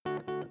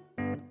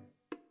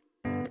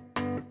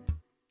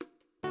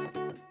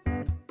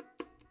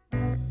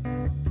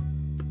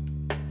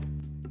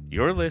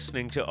You're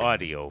listening to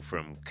audio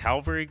from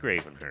Calvary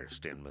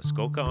Gravenhurst in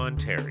Muskoka,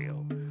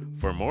 Ontario.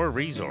 For more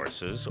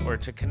resources or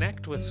to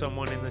connect with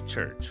someone in the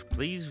church,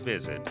 please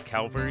visit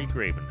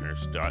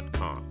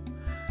calvarygravenhurst.com.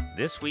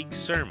 This week's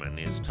sermon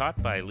is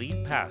taught by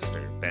lead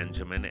pastor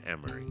Benjamin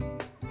Emery.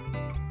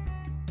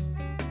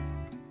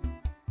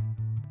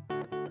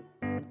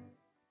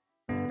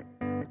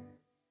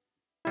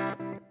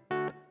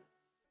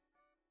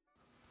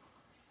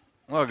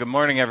 Well, good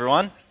morning,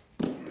 everyone.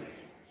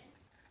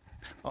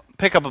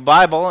 Pick up a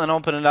Bible and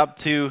open it up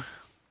to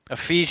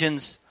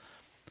Ephesians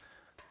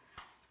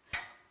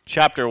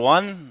chapter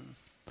 1,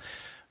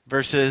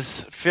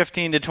 verses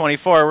 15 to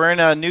 24. We're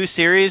in a new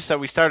series that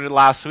we started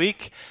last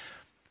week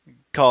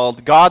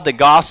called God, the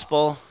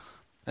Gospel,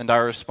 and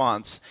Our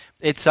Response.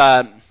 It's,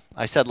 I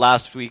said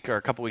last week or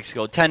a couple weeks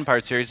ago,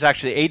 10-part series. It's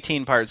actually an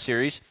 18-part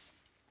series.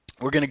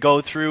 We're going to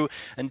go through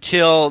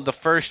until the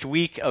first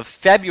week of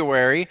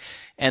February,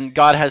 and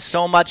God has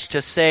so much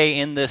to say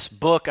in this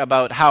book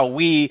about how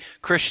we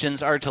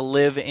Christians are to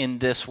live in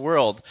this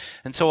world.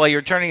 And so while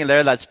you're turning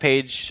there, that's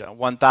page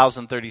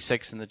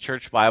 1036 in the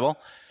Church Bible.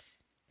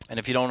 And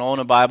if you don't own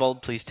a Bible,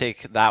 please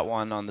take that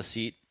one on the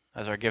seat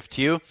as our gift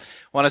to you. I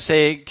want to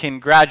say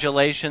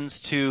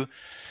congratulations to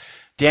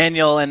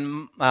Daniel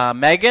and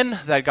Megan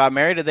that got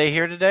married. Are they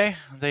here today?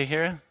 Are they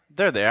here?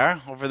 There they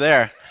are, over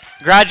there.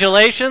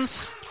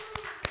 Congratulations.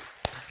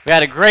 We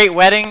had a great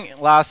wedding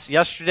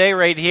yesterday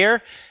right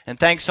here, and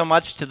thanks so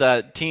much to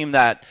the team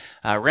that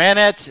ran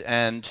it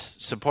and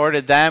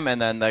supported them, and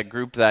then the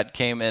group that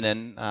came in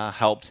and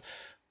helped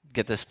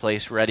get this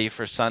place ready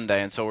for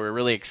Sunday. And so we're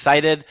really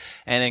excited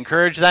and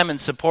encourage them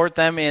and support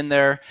them in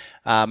their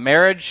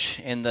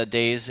marriage in the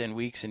days and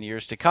weeks and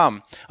years to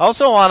come. I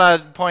also want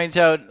to point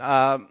out,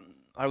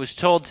 I was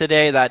told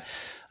today that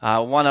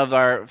one of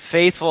our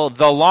faithful,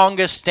 the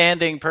longest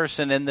standing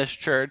person in this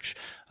church,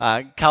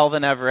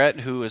 Calvin Everett,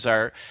 who's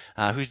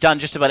done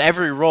just about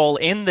every role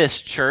in this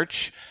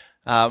church,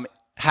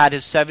 had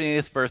his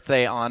 70th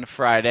birthday on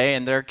Friday,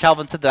 and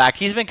Calvin's at the back.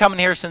 He's been coming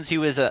here since he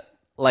was a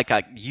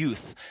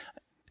youth.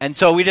 And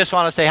so we just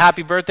want to say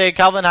happy birthday,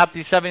 Calvin.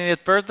 Happy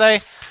 70th birthday.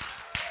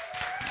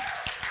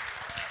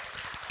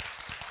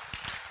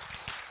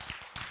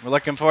 We're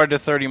looking forward to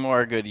 30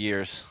 more good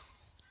years.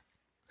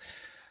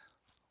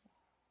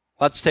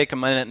 Let's take a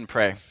minute and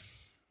pray.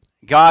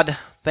 God,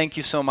 thank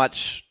you so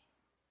much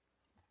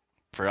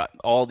for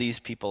all these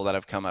people that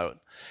have come out.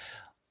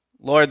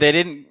 Lord, they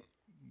didn't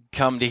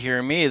come to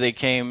hear me. They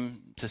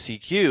came to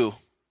seek you.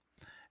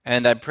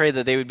 And I pray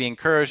that they would be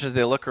encouraged as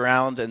they look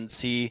around and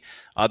see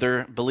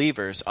other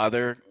believers,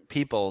 other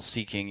people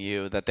seeking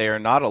you, that they are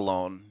not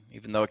alone,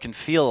 even though it can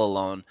feel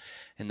alone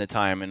in the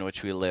time in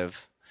which we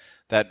live.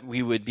 That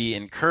we would be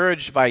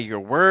encouraged by your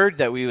word,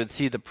 that we would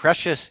see the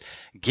precious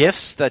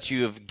gifts that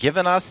you have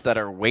given us that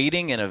are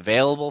waiting and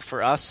available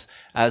for us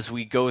as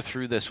we go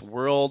through this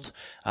world,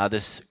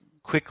 this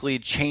quickly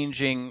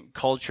changing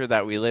culture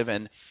that we live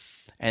in.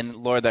 And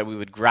Lord, that we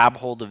would grab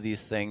hold of these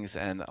things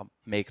and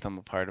make them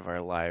a part of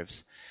our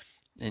lives.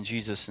 In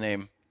Jesus'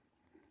 name,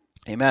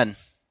 amen.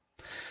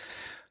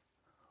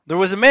 There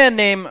was a man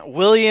named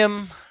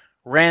William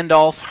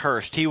Randolph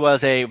Hearst. He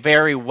was a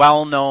very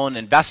well-known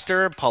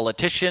investor,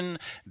 politician,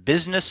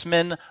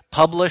 businessman,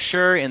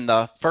 publisher in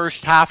the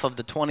first half of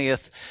the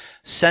 20th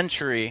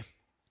century.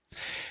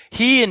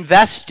 He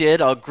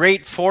invested a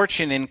great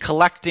fortune in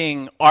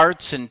collecting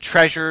arts and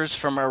treasures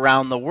from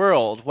around the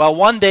world. Well,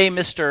 one day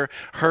Mr.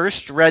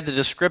 Hearst read the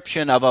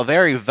description of a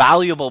very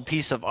valuable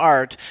piece of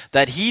art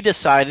that he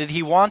decided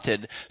he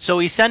wanted. So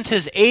he sent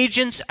his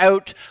agents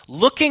out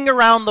looking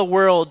around the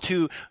world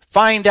to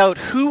find out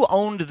who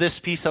owned this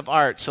piece of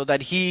art so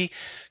that he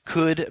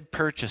could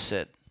purchase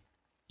it.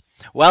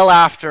 Well,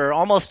 after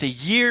almost a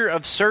year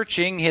of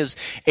searching, his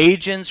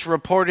agents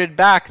reported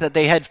back that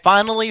they had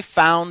finally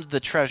found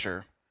the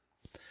treasure.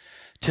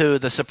 To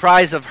the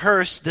surprise of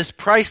Hearst, this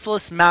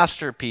priceless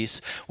masterpiece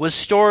was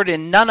stored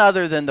in none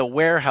other than the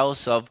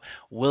warehouse of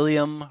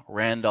William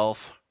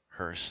Randolph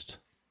Hearst.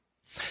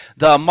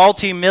 The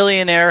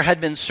multimillionaire had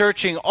been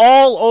searching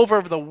all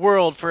over the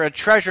world for a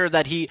treasure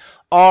that he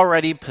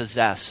already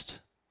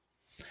possessed.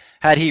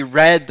 Had he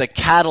read the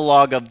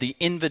catalog of the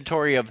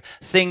inventory of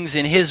things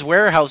in his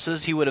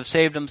warehouses, he would have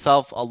saved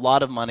himself a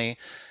lot of money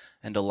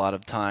and a lot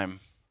of time.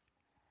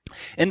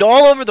 And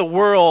all over the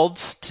world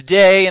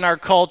today in our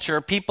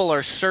culture, people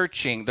are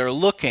searching, they're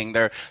looking,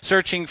 they're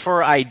searching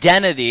for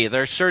identity,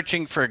 they're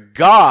searching for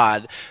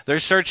God, they're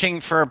searching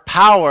for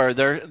power,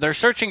 they're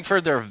searching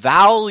for their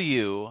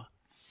value.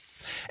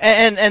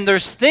 And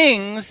there's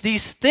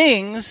these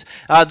things,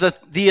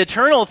 the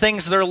eternal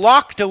things, they're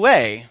locked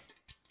away.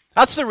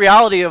 That's the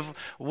reality of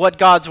what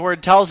God's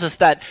Word tells us,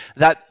 that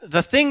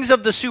the things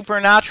of the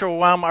supernatural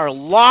realm are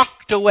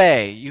locked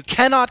away. You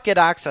cannot get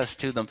access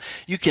to them.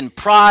 You can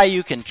pry,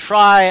 you can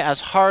try as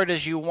hard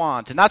as you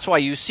want. And that's why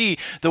you see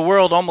the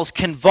world almost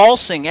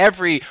convulsing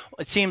it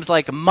seems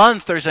like a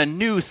month, there's a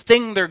new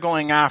thing they're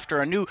going after,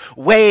 a new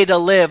way to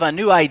live, a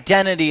new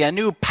identity, a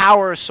new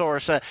power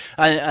source,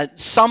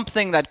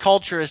 something that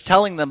culture is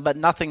telling them, but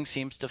nothing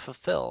seems to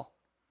fulfill.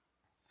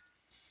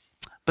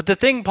 But the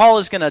thing Paul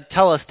is going to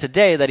tell us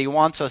today that he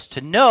wants us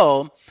to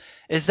know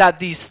is that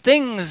these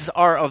things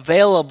are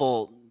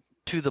available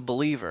to the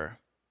believer,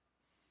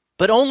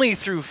 but only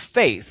through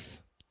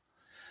faith.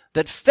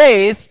 That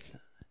faith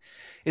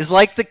is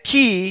like the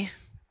key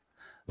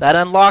that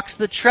unlocks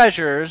the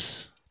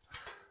treasures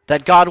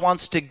that God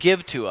wants to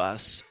give to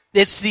us.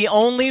 It's the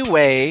only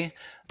way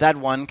that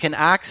one can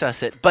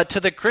access it. But to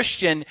the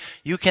Christian,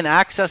 you can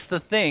access the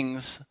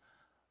things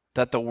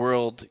that the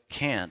world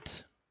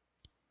can't.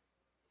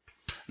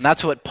 And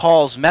that's what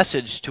Paul's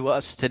message to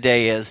us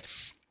today is.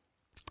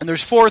 And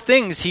there's 4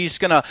 things he's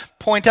going to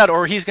point out,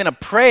 or he's going to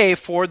pray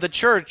for the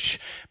church,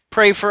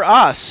 pray for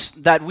us,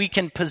 that we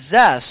can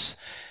possess.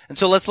 And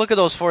so let's look at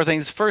those 4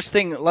 things. First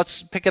thing,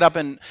 let's pick it up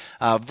in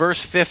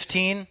verse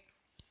 15.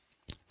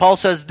 Paul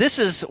says, "This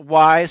is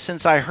why,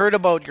 since I heard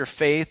about your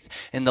faith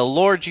in the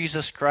Lord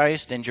Jesus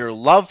Christ and your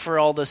love for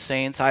all the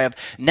saints, I have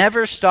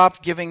never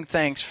stopped giving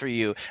thanks for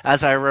you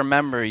as I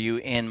remember you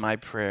in my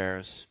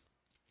prayers.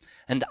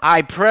 And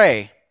I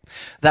pray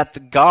that the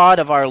God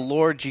of our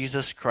Lord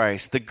Jesus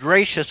Christ, the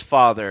gracious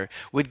Father,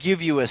 would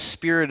give you a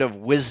spirit of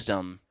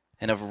wisdom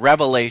and of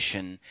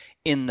revelation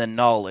in the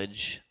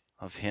knowledge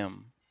of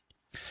him."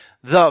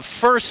 The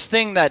first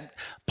thing that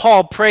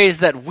Paul prays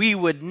that we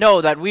would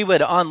know, that we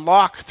would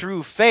unlock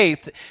through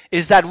faith,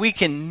 is that we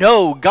can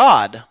know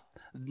God,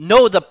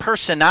 know the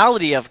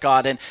personality of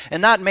God.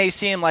 And that may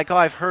seem like, oh,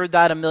 I've heard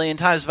that a million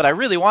times, but I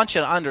really want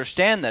you to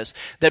understand this,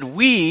 that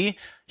we,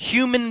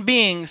 human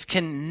beings,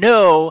 can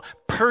know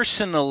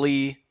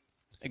personally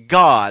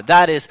God.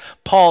 That is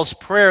Paul's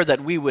prayer,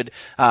 that we would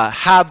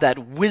have that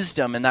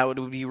wisdom and that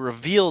would be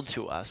revealed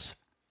to us.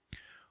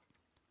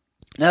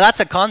 Now that's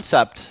a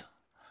concept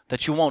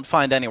that you won't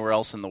find anywhere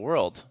else in the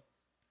world.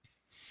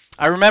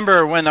 I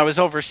remember when I was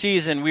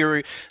overseas and we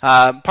were,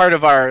 part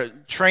of our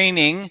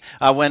training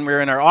when we were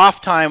in our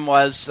off time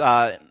was,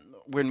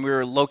 when we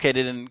were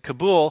located in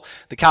Kabul,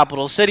 the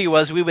capital city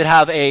was, we would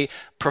have a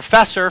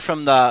professor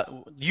from the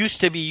used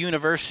to be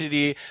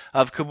University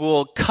of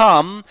Kabul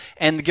come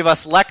and give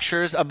us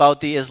lectures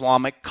about the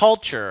Islamic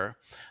culture,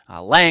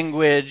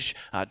 language,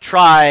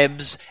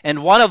 tribes,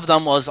 and one of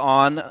them was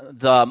on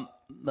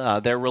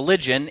their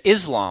religion,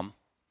 Islam.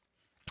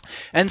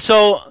 And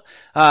so,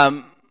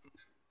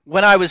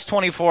 when I was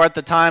 24 at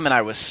the time and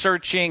I was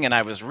searching and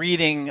I was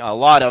reading a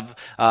lot of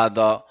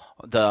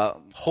the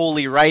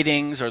holy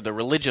writings or the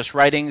religious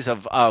writings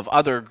of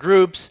other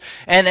groups,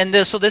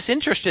 so this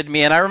interested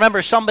me. And I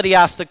remember somebody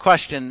asked the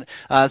question,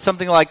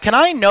 something like, "Can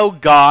I know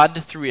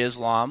God through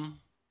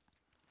Islam?"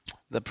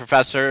 The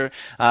professor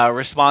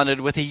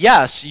responded with a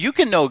yes, you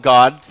can know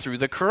God through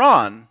the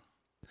Quran.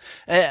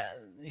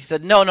 He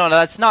said, no,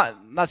 that's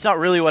not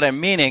really what I'm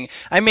meaning.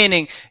 I'm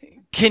meaning,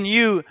 can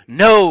you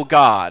know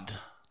God?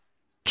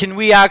 Can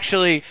we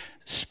actually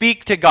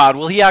speak to God?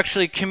 Will he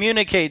actually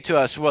communicate to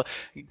us? Well,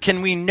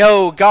 can we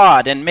know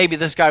God? And maybe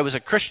this guy was a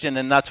Christian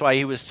and that's why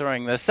he was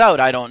throwing this out.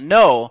 I don't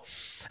know.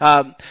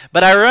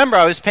 But I remember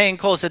I was paying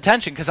close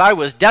attention because I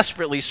was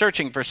desperately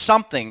searching for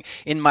something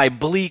in my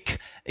bleak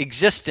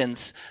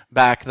existence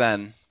back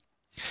then.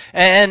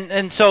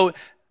 And so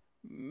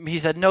he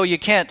said, no, you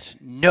can't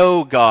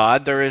know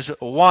God. There is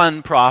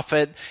one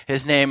prophet.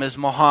 His name is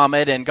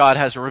Muhammad, and God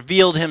has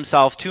revealed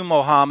himself to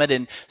Muhammad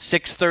in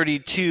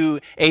 632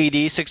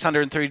 AD,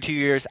 632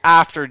 years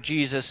after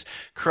Jesus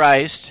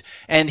Christ.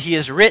 And he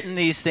has written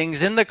these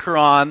things in the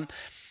Quran.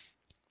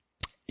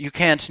 You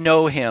can't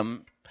know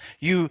him.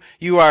 You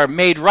are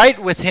made right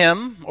with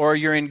him, or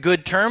you're in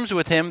good terms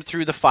with him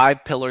through the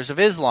 5 pillars of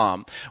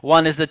Islam.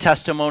 One is the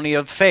testimony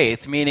of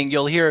faith, meaning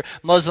you'll hear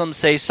Muslims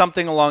say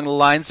something along the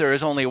lines, there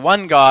is only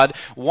one God,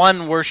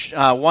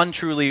 one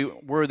truly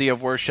worthy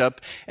of worship,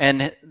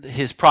 and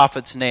his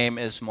prophet's name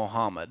is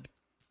Muhammad.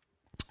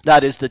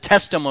 That is the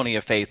testimony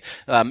of faith.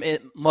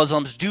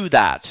 Muslims do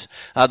that.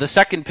 The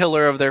second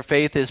pillar of their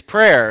faith is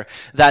prayer,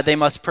 that they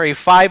must pray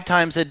 5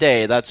 times a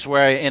day. That's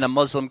where in a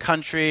Muslim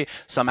country,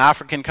 some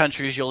African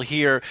countries, you'll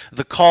hear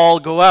the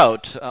call go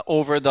out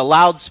over the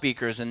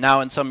loudspeakers. And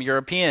now in some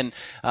European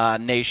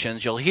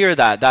nations, you'll hear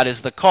that. That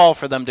is the call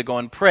for them to go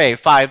and pray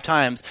 5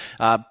 times,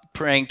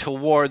 praying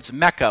towards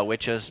Mecca,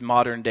 which is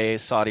modern-day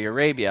Saudi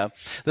Arabia.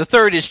 The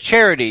third is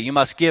charity. You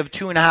must give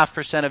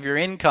 2.5% of your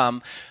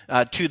income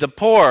to the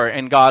poor,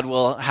 and God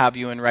will have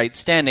you in right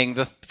standing.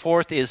 The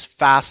fourth is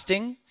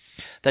fasting,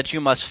 that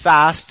you must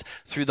fast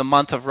through the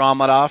month of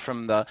Ramadan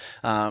from the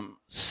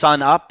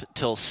sun up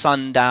till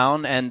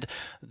sundown. And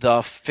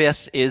the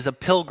fifth is a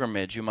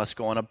pilgrimage. You must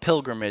go on a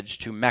pilgrimage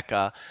to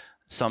Mecca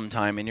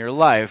sometime in your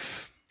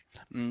life.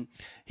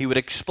 He would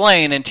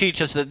explain and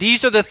teach us that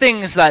these are the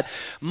things that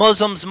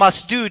Muslims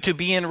must do to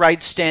be in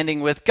right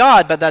standing with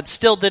God, but that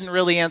still didn't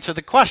really answer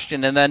the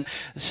question. And then,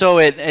 so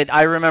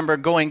I remember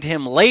going to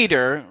him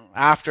later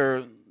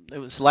after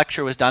his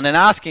lecture was done and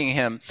asking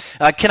him,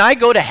 can I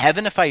go to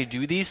heaven if I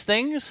do these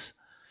things?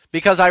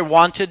 Because I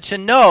wanted to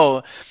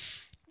know.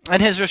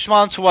 And his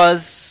response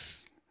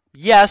was,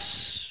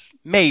 yes,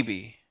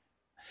 maybe.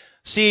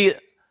 See,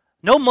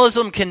 no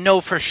Muslim can know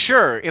for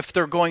sure if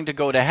they're going to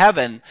go to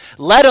heaven,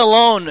 let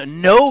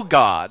alone know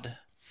God.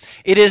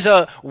 It is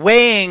a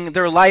weighing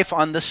their life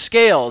on the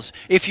scales.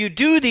 If you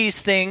do these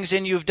things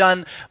and you've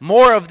done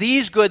more of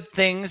these good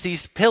things,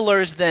 these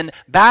pillars, than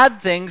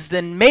bad things,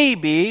 then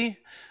maybe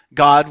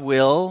God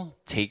will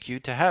take you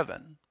to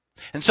heaven.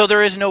 And so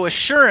there is no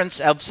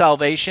assurance of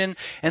salvation,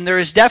 and there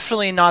is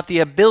definitely not the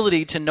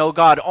ability to know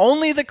God.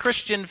 Only the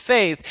Christian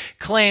faith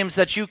claims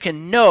that you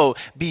can know,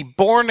 be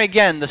born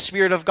again, the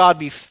Spirit of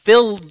God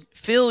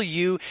fill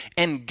you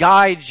and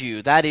guide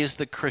you. That is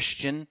the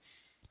Christian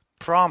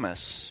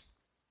promise.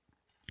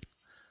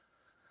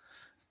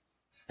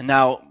 And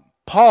now,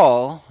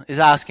 Paul is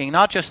asking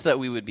not just that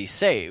we would be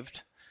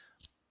saved,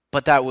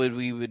 but that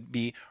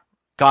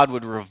God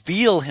would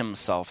reveal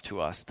himself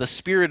to us, the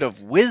spirit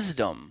of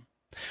wisdom.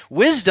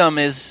 Wisdom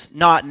is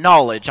not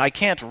knowledge. I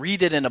can't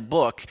read it in a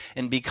book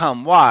and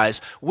become wise.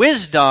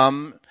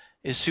 Wisdom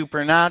is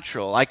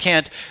supernatural. I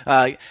can't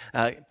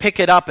pick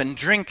it up and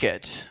drink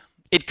it.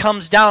 It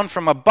comes down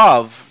from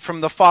above, from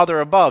the Father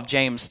above,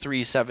 James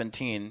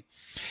 3:17.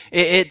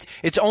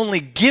 It's only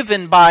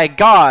given by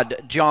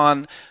God,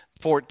 John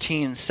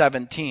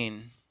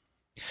 14:17.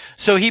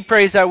 So he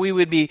prays that we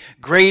would be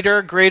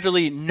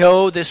greatly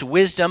know this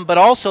wisdom, but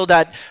also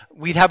that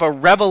we'd have a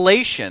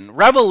revelation.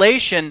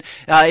 Revelation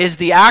is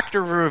the act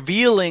of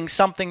revealing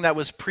something that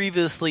was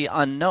previously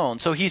unknown.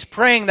 So he's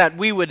praying that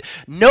we would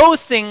know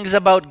things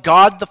about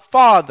God the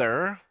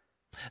Father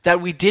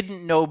that we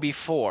didn't know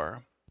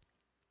before.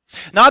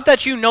 Not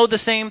that you know the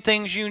same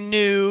things you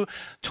knew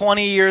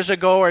 20 years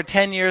ago or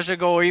 10 years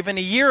ago or even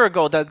a year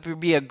ago. That would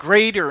be a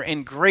greater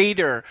and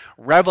greater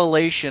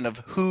revelation of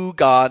who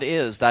God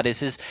is. That is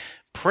his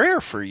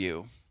prayer for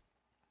you.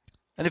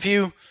 And if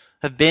you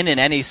have been in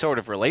any sort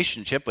of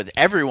relationship, with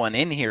everyone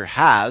in here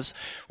has,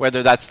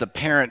 whether that's the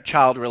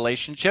parent-child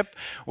relationship,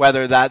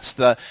 whether that's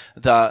the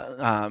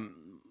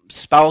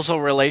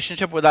spousal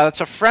relationship, whether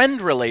that's a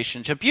friend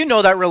relationship, you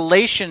know that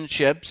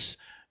relationships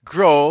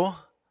grow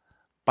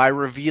by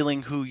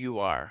revealing who you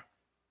are.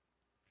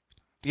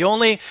 You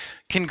only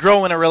can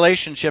grow in a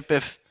relationship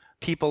if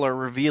people are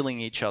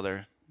revealing each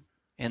other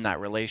in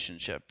that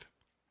relationship.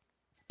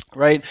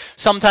 Right?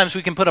 Sometimes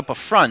we can put up a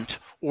front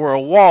or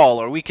a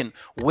wall, or we can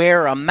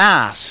wear a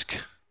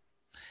mask.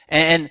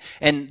 And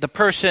the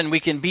person we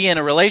can be in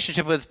a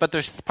relationship with, but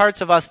there's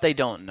parts of us they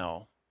don't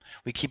know.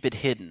 We keep it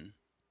hidden.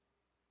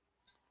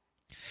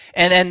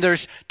 And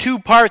there's two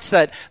parts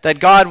that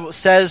God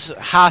says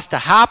has to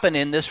happen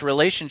in this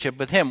relationship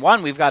with him.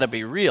 One, we've got to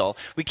be real.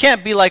 We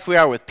can't be like we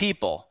are with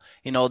people.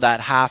 You know,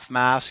 that half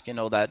mask, you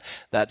know, that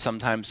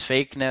sometimes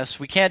fakeness.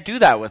 We can't do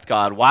that with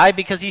God. Why?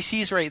 Because he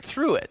sees right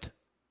through it.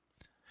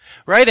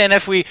 Right? And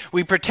if we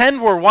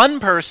pretend we're one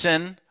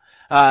person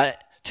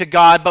to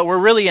God, but we're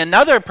really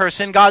another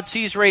person, God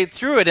sees right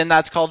through it, and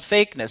that's called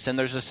fakeness. And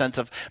there's a sense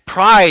of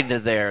pride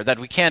there that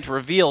we can't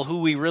reveal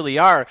who we really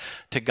are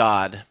to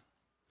God.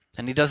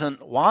 And he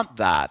doesn't want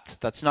that.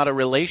 That's not a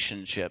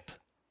relationship.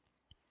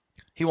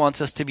 He wants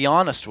us to be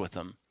honest with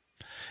him.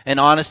 And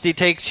honesty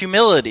takes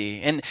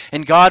humility.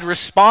 And God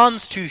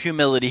responds to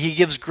humility. He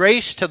gives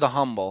grace to the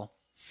humble.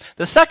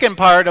 The second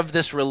part of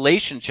this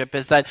relationship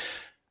is that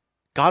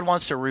God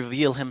wants to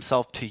reveal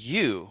himself to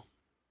you.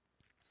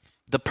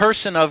 The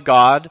person of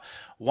God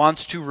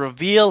wants to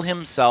reveal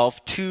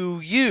himself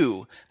to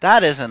you.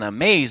 That is an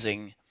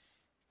amazing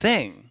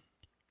thing.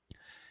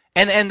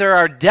 And there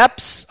are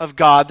depths of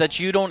God that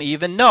you don't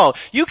even know.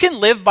 You can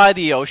live by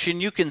the ocean,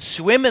 you can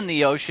swim in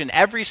the ocean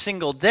every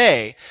single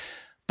day,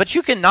 but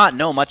you cannot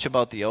know much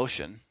about the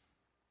ocean.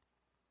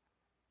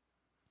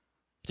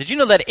 Did you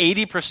know that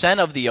 80%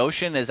 of the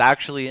ocean is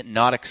actually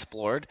not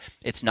explored?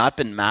 It's not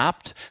been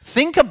mapped.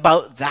 Think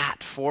about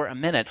that for a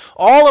minute.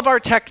 All of our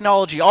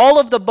technology,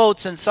 all of the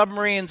boats and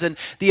submarines and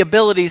the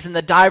abilities and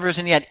the divers,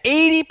 and yet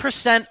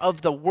 80%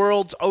 of the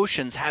world's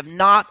oceans have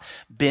not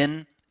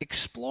been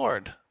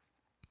explored.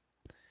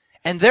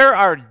 And there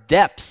are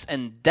depths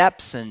and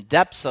depths and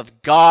depths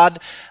of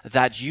God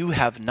that you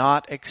have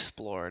not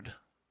explored.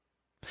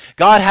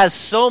 God has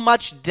so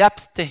much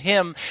depth to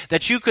him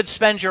that you could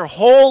spend your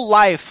whole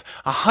life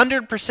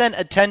 100%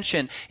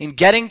 attention in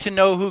getting to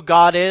know who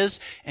God is,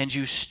 and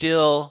you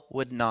still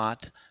would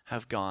not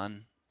have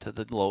gone to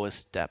the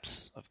lowest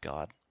depths of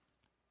God.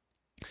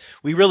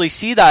 We really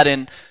see that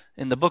in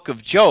the book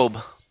of Job.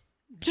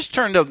 Just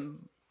turn to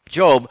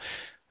Job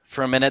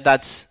for a minute.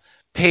 That's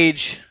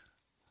page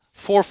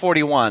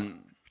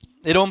 441.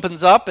 It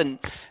opens up, and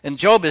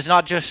Job is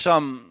not just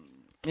some,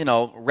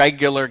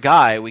 regular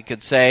guy, we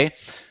could say.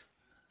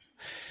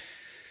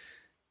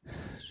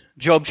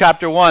 Job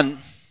chapter 1.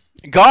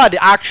 God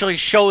actually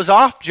shows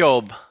off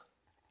Job.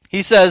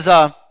 He says,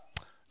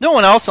 no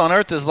one else on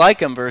earth is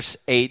like him, verse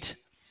 8.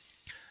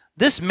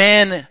 This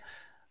man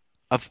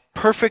of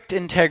perfect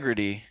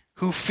integrity,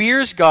 who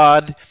fears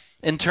God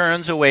and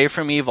turns away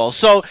from evil.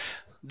 So,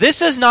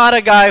 this is not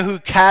a guy who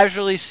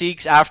casually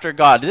seeks after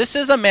God. This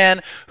is a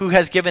man who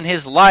has given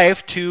his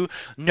life to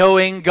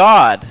knowing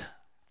God,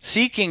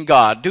 seeking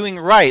God, doing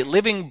right,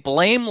 living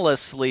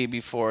blamelessly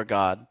before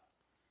God.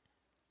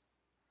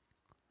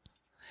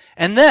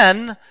 And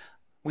then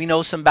we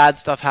know some bad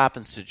stuff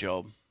happens to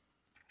Job.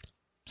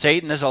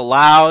 Satan is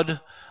allowed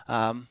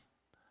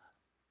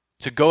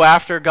to go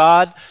after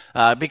God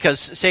because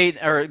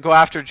Satan, or go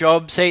after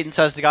Job. Satan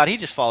says to God, he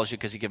just follows you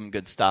because you give him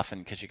good stuff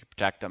and because you can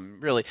protect him.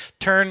 Really,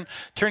 turn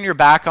your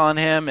back on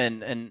him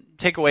and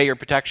take away your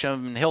protection,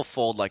 and he'll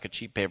fold like a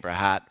cheap paper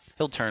hat.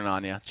 He'll turn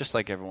on you, just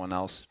like everyone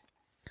else.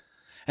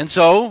 And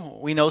so,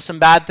 we know some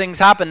bad things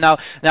happen. Now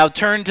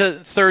turn to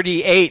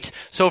 38.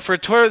 So for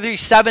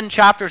 37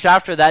 chapters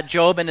after that,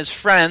 Job's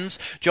friends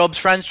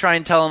try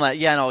and tell him that,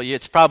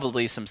 it's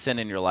probably some sin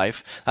in your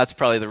life. That's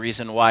probably the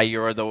reason why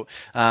you're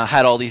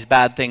had all these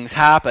bad things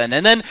happen.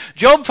 And then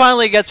Job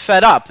finally gets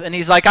fed up, and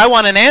he's like, I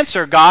want an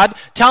answer, God.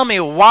 Tell me,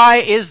 why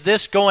is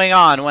this going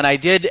on when I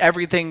did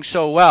everything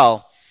so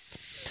well?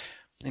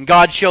 And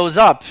God shows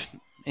up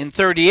in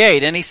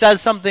 38, and he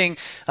says something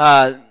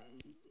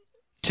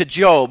to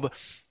Job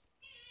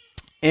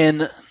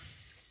in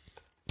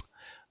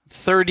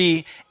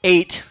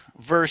 38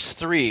 verse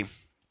 3.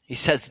 He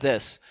says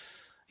this.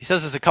 He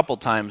says this a couple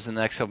times in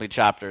the next couple of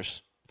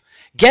chapters.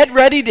 Get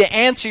ready to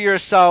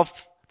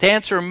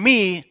answer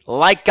me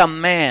like a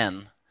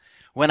man.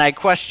 When I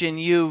question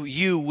you,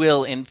 you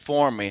will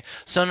inform me.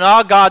 So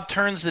now God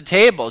turns the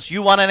tables.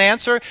 You want an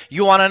answer?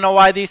 You want to know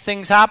why these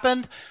things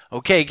happened?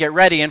 Okay, get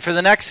ready. And for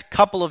the next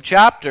couple of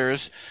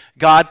chapters,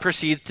 God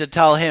proceeds to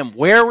tell him,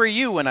 where were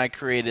you when I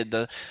created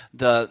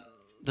the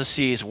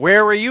seas?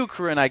 Where were you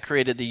when I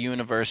created the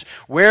universe?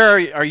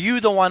 Where are you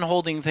the one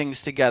holding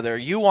things together?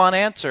 You want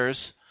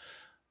answers,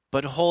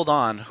 but hold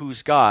on,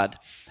 who's God?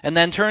 And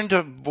then turn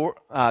to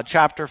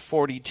chapter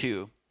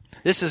 42.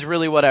 This is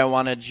really what I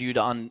wanted you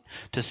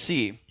to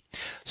see.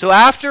 So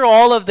after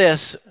all of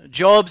this,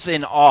 Job's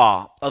in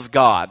awe of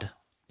God.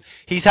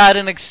 He's had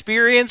an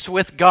experience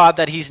with God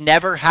that he's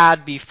never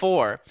had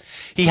before.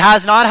 He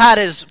has not had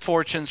his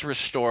fortunes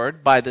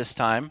restored by this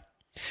time.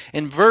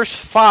 In verse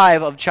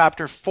 5 of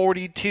chapter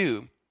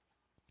 42,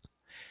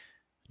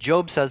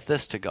 Job says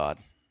this to God.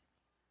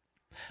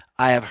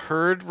 I had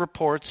heard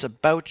reports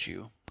about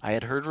you,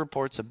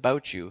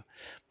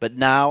 but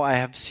now I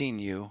have seen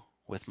you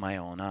with my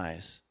own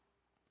eyes.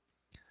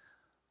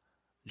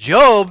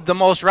 Job, the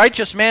most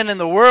righteous man in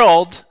the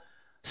world,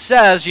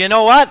 says, you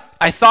know what?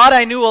 I thought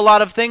I knew a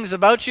lot of things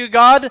about you,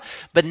 God,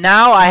 but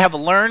now I have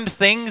learned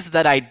things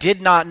that I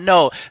did not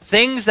know,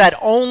 things that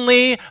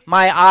only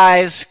my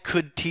eyes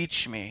could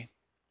teach me.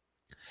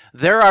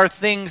 There are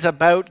things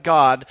about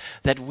God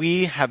that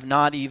we have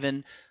not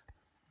even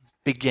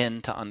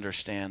begun to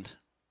understand.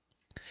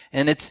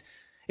 And it's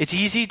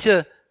easy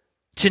to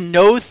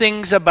know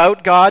things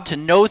about God, to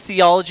know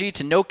theology,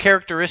 to know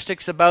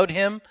characteristics about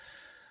him,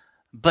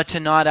 but to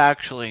not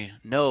actually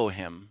know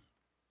him.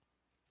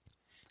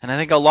 And I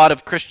think a lot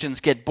of Christians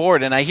get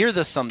bored, and I hear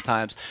this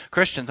sometimes.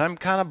 Christians, I'm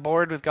kind of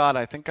bored with God.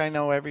 I think I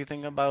know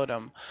everything about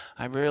him.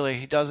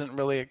 He doesn't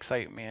really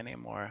excite me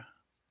anymore.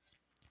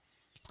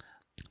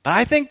 But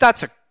I think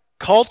that's a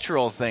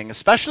cultural thing,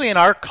 especially in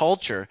our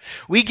culture.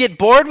 We get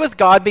bored with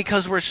God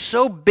because we're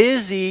so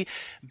busy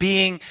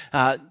being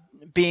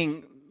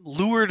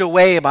lured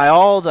away by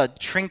all the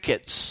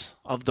trinkets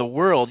of the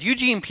world.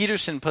 Eugene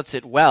Peterson puts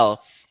it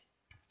well.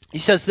 He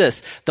says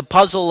this, the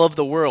puzzle of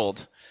the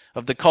world,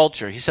 of the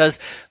culture. He says,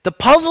 the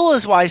puzzle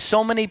is why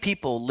so many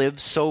people live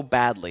so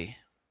badly.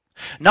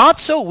 Not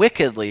so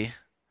wickedly,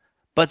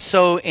 but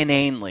so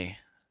inanely.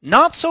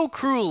 Not so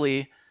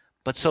cruelly,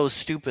 but so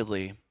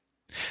stupidly.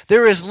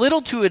 There is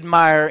little to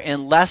admire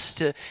and less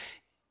to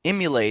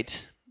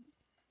emulate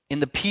in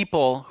the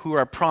people who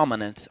are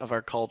prominent of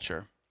our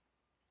culture.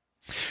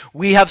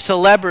 We have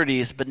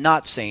celebrities, but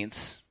not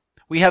saints.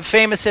 We have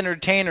famous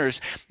entertainers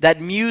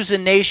that muse a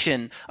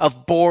nation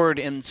of bored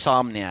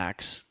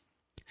insomniacs.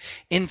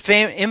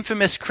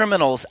 Infamous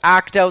criminals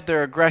act out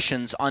their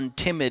aggressions on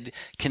timid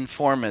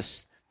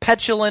conformists.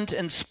 Petulant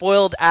and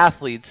spoiled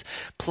athletes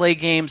play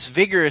games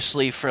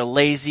vigorously for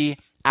lazy,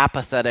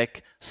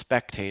 apathetic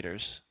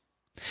spectators.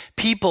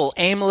 People,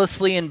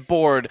 aimlessly and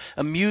bored,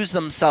 amuse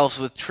themselves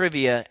with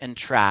trivia and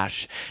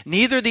trash.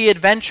 Neither the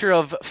adventure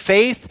of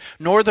faith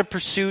nor the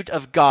pursuit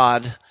of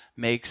God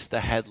makes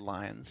the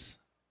headlines.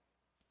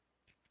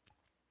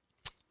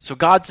 So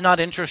God's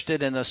not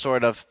interested in a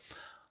sort of,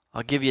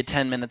 I'll give you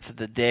 10 minutes of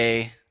the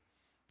day.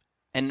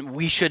 And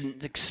we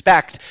shouldn't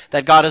expect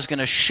that God is going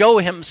to show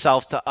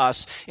himself to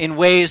us in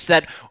ways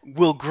that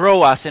will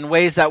grow us, in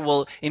ways that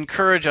will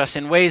encourage us,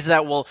 in ways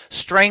that will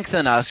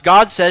strengthen us.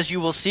 God says, you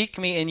will seek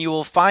me and you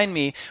will find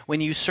me when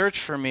you search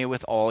for me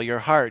with all your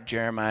heart.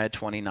 Jeremiah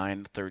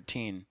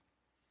 29:13.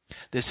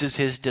 This is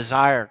his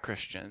desire,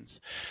 Christians,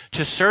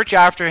 to search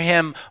after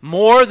him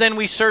more than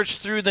we search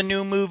through the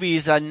new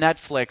movies on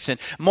Netflix, and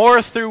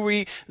more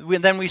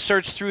than we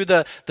search through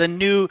the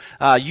new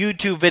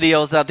YouTube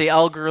videos that the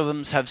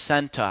algorithms have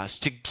sent us,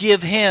 to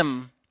give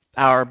him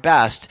our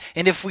best.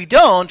 And if we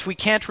don't, we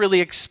can't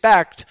really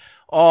expect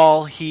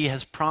all he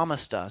has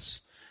promised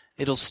us.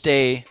 It'll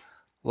stay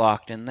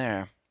locked in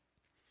there.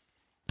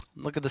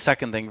 Look at the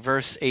second thing,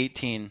 verse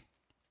 18.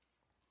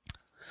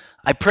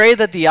 I pray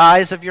that the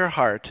eyes of your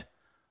heart,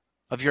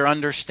 of your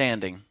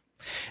understanding,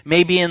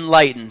 may be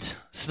enlightened,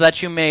 so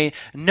that you may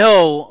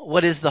know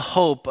what is the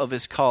hope of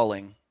his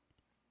calling,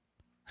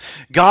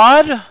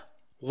 God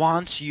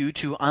wants you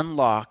to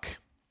unlock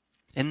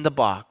in the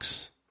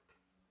box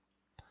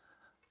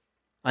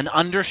an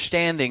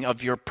understanding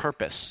of your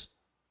purpose,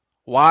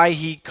 why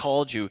he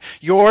called you,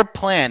 your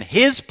plan,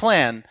 his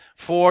plan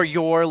for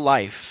your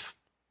life.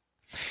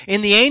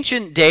 In the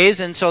ancient days,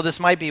 and so this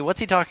might be, what's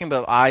he talking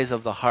about, eyes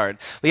of the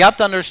heart? We have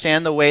to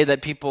understand the way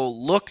that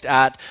people looked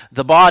at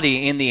the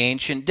body in the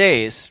ancient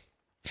days.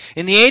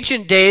 In the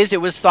ancient days,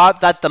 it was thought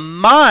that the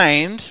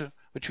mind,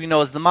 which we know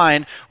as the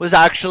mind, was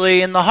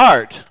actually in the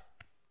heart.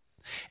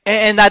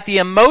 And that the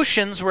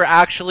emotions were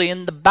actually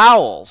in the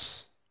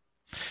bowels.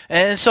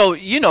 And so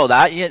you know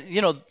that.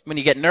 You know when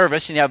you get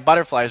nervous and you have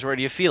butterflies, where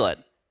do you feel it?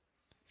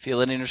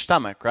 Feel it in your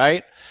stomach,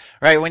 right?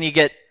 Right,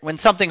 when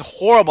something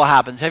horrible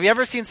happens. Have you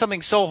ever seen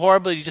something so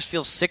horrible you just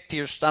feel sick to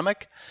your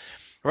stomach?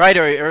 Right,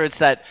 or it's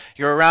that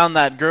you're around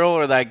that girl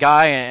or that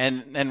guy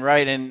and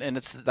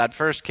it's that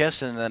first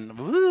kiss and then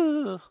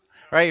woo,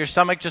 right, your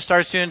stomach just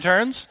starts doing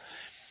turns.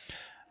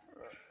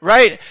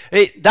 Right,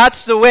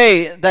 that's the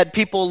way that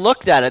people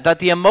looked at it, that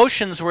the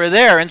emotions were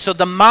there, and so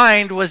the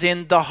mind was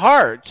in the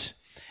heart.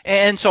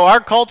 And so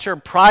our culture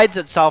prides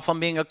itself on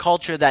being a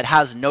culture that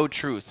has no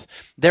truth.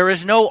 There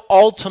is no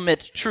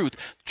ultimate truth.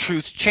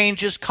 Truth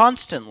changes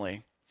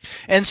constantly.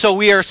 And so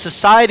we are a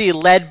society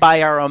led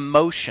by our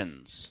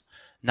emotions,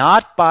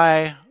 not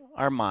by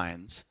our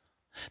minds.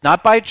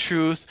 Not by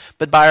truth,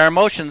 but by our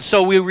emotions.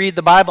 So we read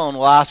the Bible and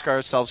we'll ask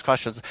ourselves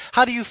questions.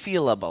 How do you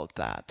feel about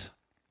that?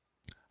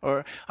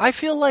 Or, I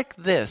feel like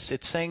this.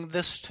 It's saying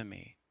this to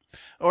me.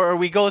 Or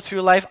we go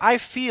through life, I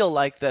feel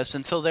like this,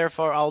 and so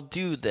therefore I'll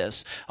do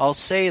this. I'll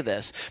say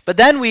this. But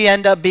then we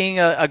end up being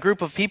a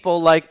group of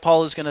people, like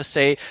Paul is going to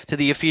say to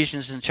the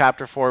Ephesians in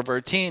chapter 4,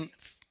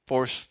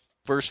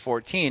 verse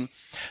 14,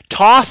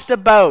 tossed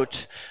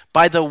about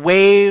by the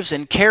waves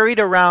and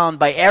carried around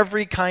by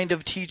every kind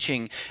of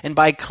teaching and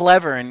by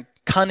clever and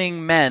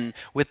cunning men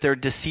with their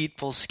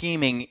deceitful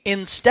scheming.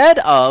 Instead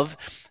of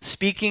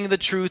speaking the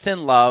truth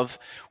in love,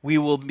 we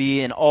will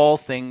be in all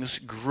things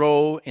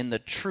grow in the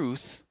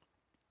truth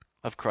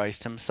of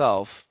Christ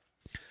himself.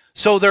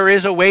 So there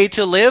is a way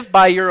to live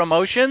by your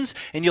emotions,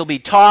 and you'll be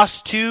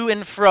tossed to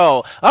and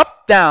fro,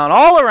 up, down,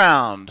 all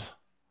around.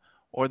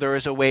 Or there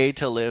is a way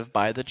to live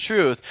by the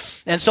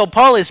truth. And so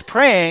Paul is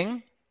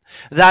praying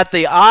that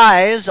the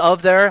eyes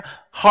of their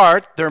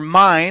heart, their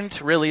mind,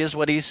 really is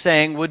what he's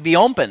saying, would be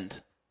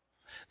opened.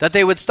 That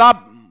they would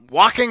stop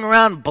walking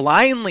around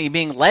blindly,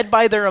 being led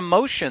by their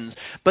emotions,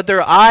 but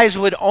their eyes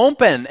would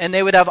open and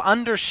they would have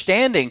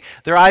understanding.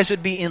 Their eyes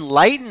would be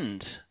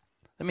enlightened.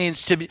 It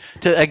means to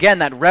again,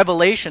 that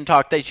revelation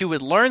talk, that you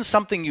would learn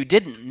something you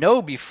didn't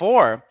know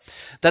before,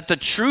 that the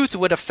truth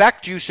would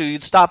affect you so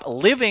you'd stop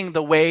living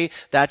the way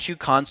that you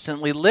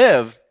constantly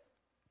live.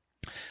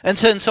 And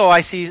so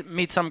I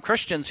meet some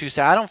Christians who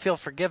say, I don't feel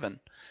forgiven.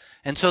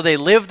 And so they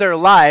live their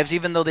lives,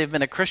 even though they've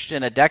been a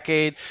Christian a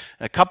decade,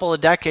 a couple of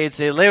decades,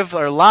 they live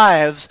their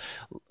lives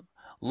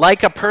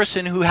like a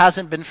person who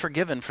hasn't been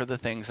forgiven for the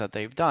things that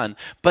they've done.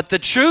 But the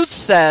truth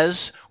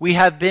says we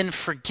have been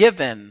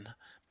forgiven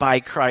by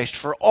Christ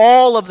for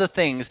all of the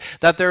things,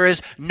 that there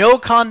is no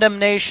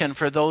condemnation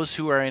for those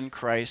who are in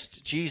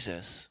Christ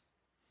Jesus.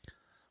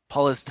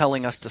 Paul is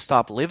telling us to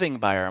stop living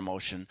by our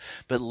emotion,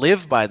 but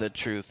live by the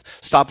truth.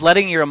 Stop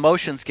letting your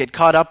emotions get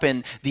caught up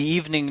in the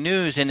evening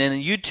news and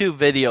in YouTube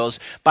videos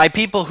by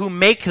people who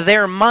make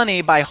their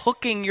money by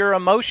hooking your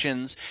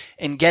emotions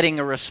and getting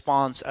a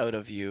response out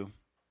of you.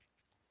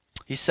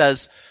 He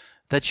says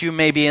that you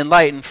may be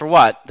enlightened for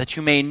what? That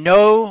you may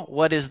know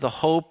what is the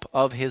hope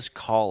of his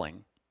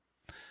calling.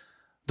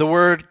 The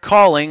word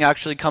calling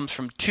actually comes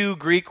from two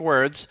Greek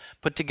words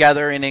put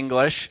together in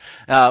English,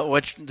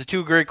 which the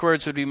two Greek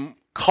words would be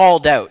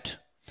called out.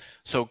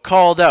 So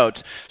called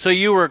out. So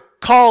you were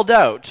called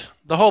out.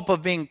 The hope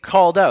of being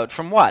called out.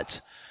 From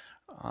what?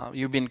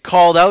 You've been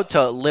called out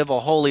to live a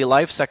holy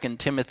life. 2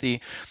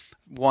 Timothy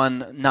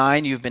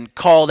 1:9. You've been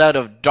called out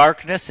of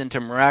darkness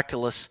into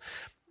miraculous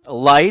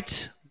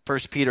light.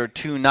 1 Peter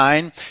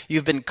 2:9.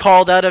 You've been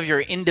called out of your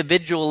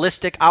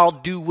individualistic, I'll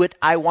do what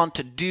I want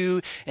to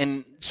do,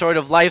 and sort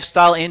of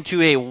lifestyle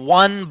into a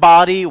one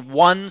body,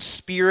 one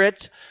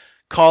spirit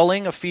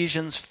calling.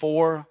 Ephesians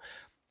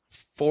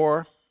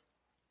 4:4.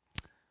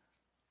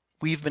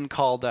 We've been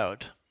called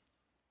out.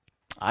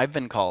 I've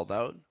been called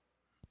out.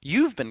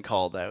 You've been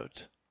called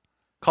out.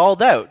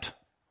 Called out.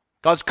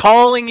 God's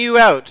calling you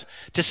out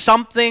to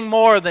something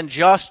more than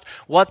just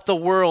what the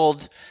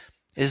world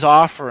is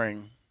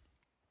offering.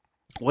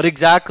 What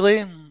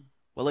exactly?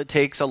 Well, it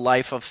takes a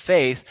life of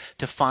faith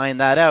to find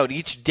that out.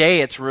 Each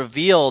day it's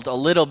revealed a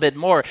little bit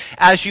more.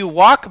 As you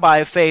walk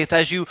by faith,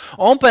 as you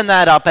open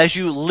that up, as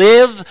you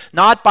live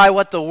not by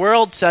what the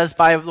world says,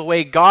 by the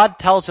way God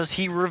tells us,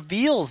 he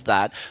reveals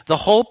that. The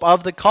hope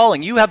of the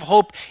calling. You have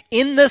hope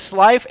in this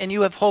life and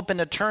you have hope in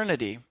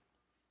eternity.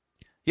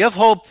 You have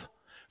hope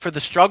for the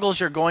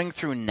struggles you're going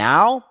through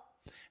now,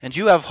 and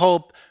you have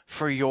hope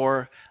for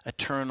your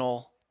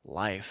eternal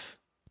life.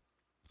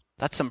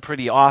 That's some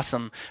pretty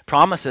awesome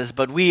promises,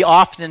 but we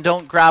often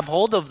don't grab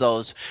hold of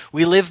those.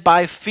 We live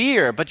by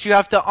fear, but you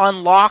have to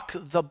unlock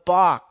the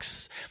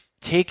box,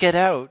 take it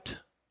out,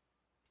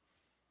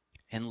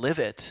 and live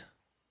it.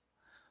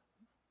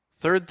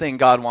 Third thing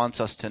God wants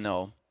us to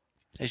know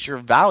is your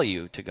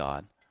value to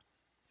God.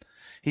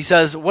 He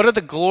says, what are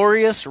the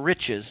glorious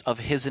riches of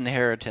his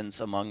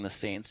inheritance among the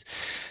saints?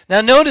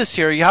 Now notice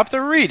here, you have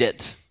to read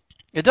it.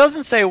 It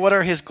doesn't say what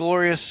are his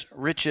glorious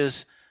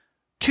riches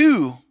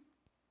to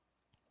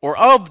or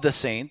of the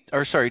saint,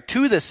 or sorry,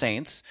 to the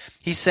saints.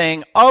 He's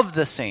saying of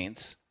the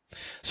saints.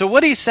 So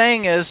what he's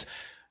saying is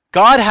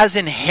God has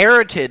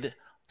inherited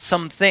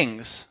some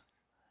things.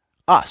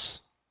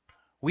 Us.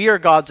 We are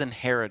God's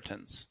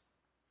inheritance.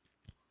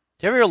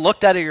 Have you ever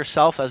looked at it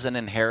yourself as an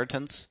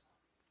inheritance?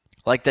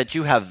 Like that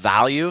you have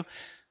value?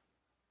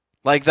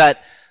 Like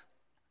that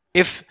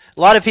if a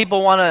lot of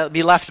people want to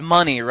be left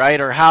money, right?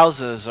 Or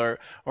houses or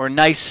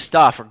nice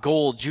stuff or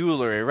gold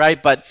jewelry,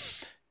 right? But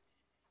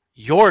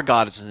you're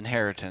God's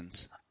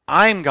inheritance.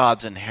 I'm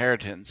God's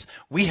inheritance.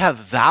 We have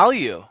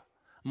value.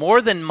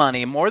 More than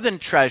money, more than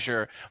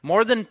treasure,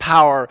 more than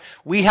power.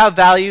 We have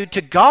value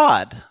to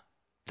God.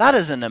 That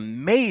is an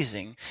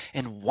amazing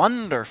and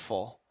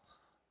wonderful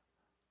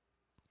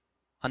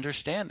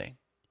understanding.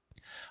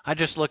 I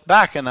just looked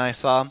back and I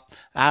saw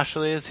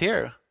Ashley is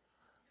here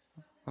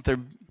with their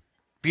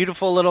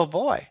beautiful little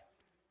boy.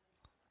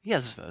 He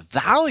has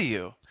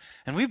value.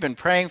 And we've been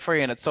praying for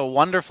you, and it's so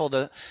wonderful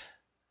to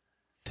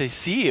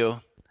see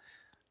you.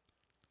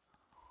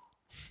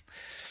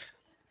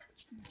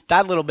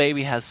 That little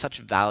baby has such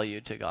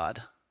value to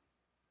God.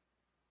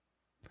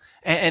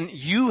 And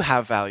you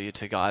have value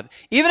to God.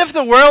 Even if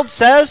the world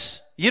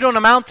says you don't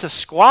amount to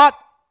squat,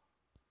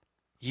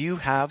 you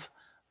have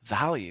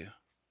value.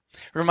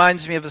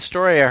 Reminds me of a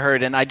story I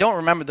heard, and I don't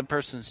remember the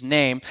person's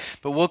name,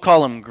 but we'll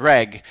call him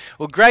Greg.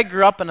 Well, Greg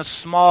grew up in a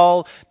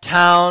small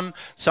town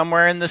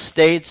somewhere in the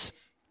States,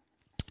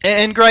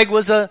 and Greg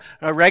was a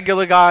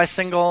regular guy,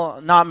 single,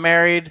 not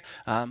married.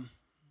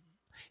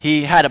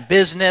 He had a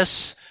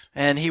business,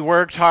 and he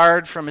worked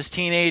hard from his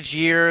teenage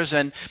years,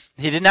 and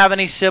he didn't have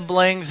any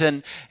siblings,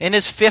 and in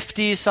his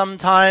 50s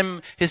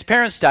sometime, his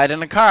parents died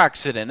in a car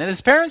accident, and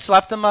his parents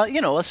left him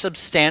a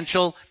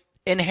substantial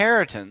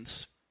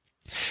inheritance.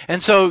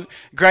 And so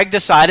Greg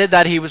decided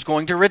that he was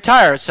going to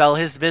retire, sell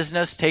his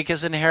business, take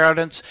his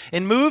inheritance,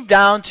 and move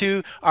down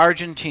to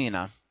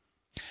Argentina,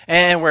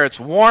 and where it's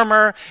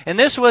warmer. And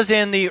this was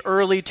in the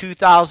early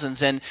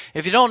 2000s. And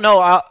if you don't know,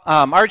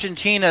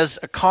 Argentina's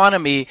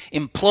economy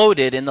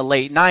imploded in the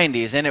late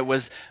 90s, and it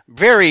was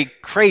very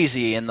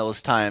crazy in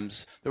those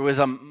times. There was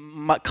a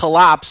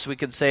collapse, we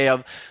could say,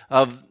 of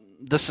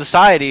the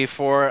society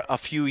for a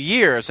few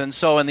years. And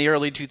so in the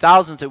early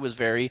 2000s, it was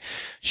very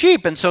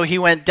cheap. And so he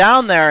went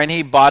down there and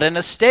he bought an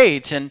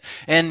estate,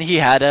 and he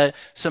had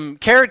some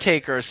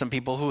caretakers, some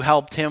people who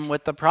helped him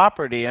with the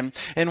property. And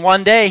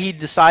one day he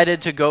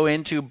decided to go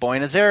into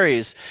Buenos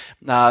Aires,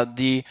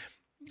 the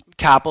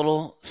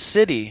capital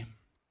city.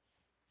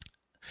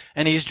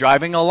 And he's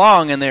driving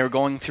along, and they were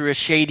going through a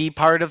shady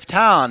part of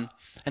town,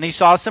 and he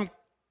saw some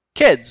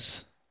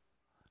kids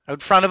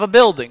out front of a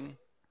building.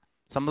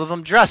 Some of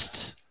them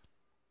dressed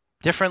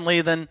differently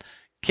than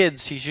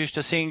kids he's used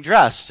to seeing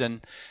dressed,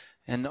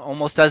 and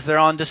almost as they're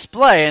on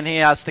display. And he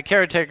asked the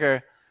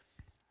caretaker,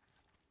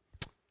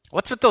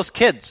 "What's with those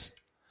kids?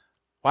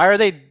 Why are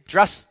they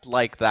dressed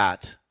like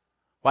that?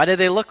 Why do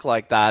they look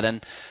like that?"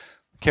 And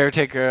the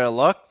caretaker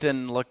looked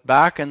and looked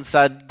back and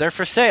said, "They're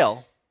for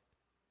sale."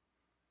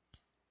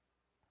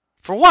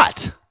 "For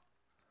what?"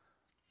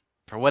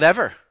 "For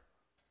whatever.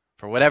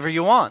 For whatever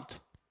you want.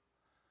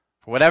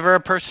 For whatever a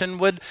person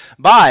would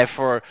buy,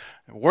 for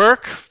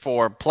work,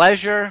 for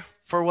pleasure,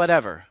 for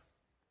whatever."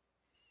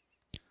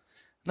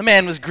 The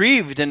man was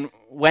grieved and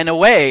went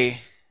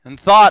away and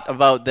thought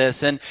about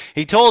this, and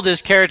he told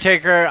his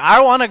caretaker, "I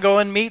want to go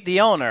and meet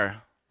the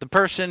owner, the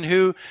person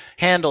who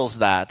handles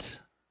that."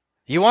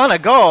 "You want to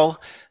go?"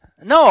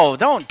 "No,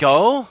 don't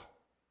go,"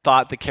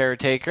 thought the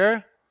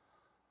caretaker,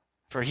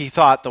 for he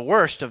thought the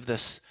worst of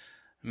this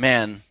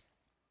man.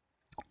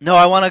 "No,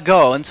 I want to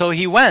go." And so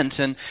he went,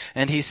 and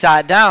he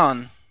sat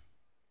down.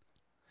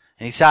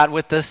 And he sat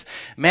with this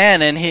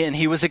man, and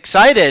he was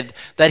excited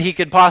that he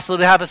could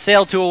possibly have a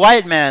sale to a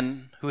white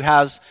man who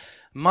has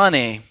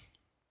money.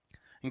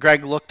 And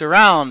Greg looked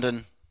around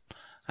and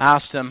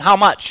asked him, "How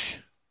much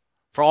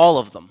for all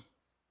of them?"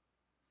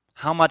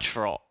 "How much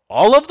for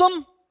all of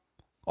them?"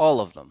 "All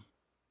of them."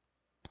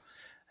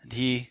 And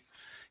he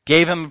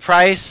gave him a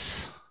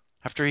price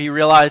after he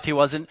realized he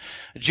wasn't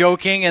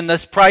joking, and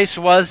this price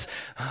was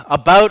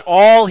about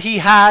all he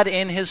had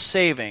in his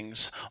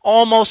savings,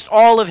 almost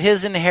all of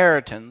his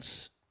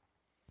inheritance.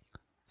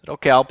 He said,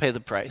 "Okay, I'll pay the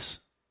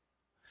price."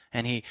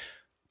 And he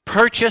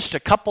purchased a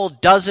couple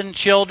dozen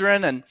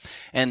children,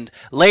 and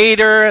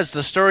later, as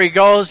the story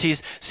goes,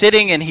 he's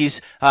sitting and he's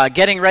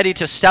getting ready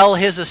to sell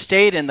his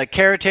estate, and the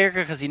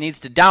caretaker, because he needs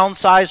to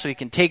downsize so he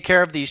can take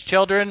care of these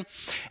children,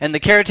 and the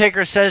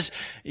caretaker says,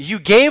 "You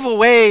gave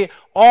away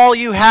all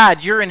you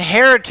had, your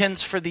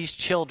inheritance, for these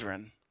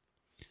children."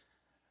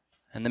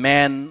 And the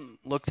man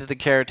looked at the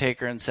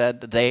caretaker and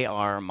said, "They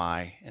are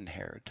my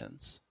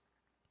inheritance."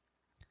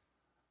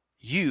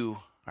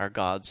 You are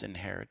God's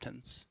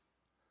inheritance,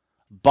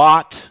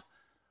 bought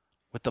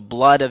with the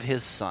blood of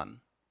his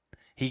Son.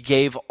 He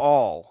gave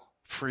all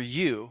for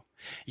you.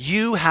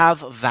 You have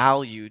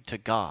value to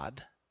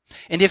God.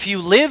 And if you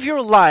live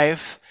your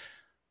life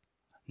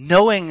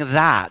knowing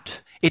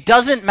that, it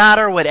doesn't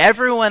matter what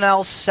everyone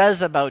else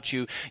says about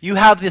you. You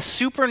have this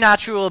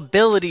supernatural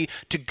ability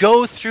to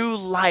go through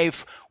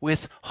life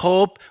with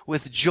hope,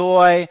 with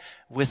joy,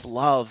 with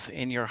love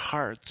in your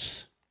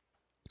hearts.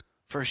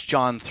 1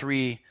 John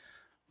 3,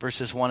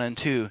 verses 1 and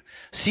 2.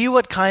 See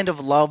what kind of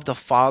love the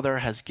Father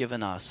has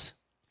given us,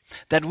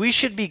 that we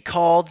should be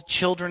called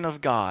children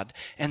of God,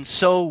 and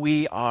so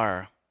we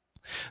are.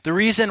 The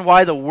reason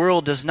why the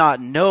world does not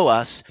know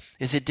us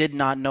is it did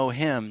not know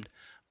him.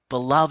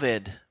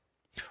 Beloved,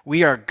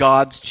 we are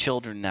God's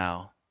children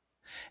now,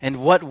 and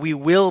what we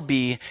will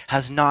be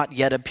has not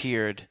yet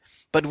appeared.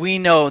 But we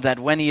know that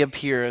when he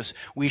appears,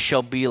 we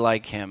shall be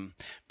like him,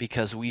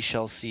 because we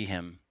shall see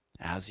him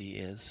as he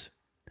is.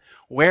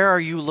 Where are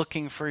you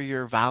looking for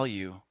your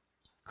value,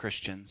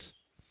 Christians?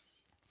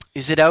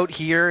 Is it out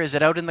here? Is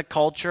it out in the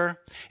culture?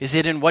 Is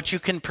it in what you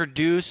can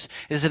produce?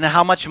 Is it in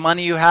how much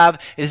money you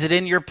have? Is it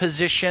in your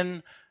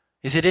position?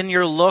 Is it in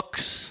your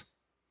looks?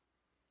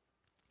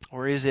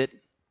 Or is it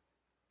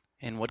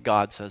in what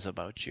God says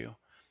about you?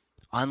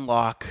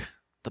 Unlock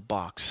the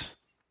box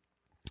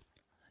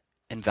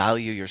and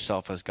value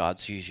yourself as God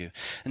sees you.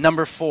 And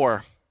number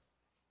 4,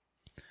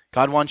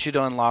 God wants you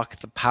to unlock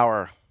the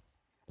power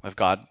of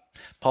God.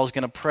 Paul's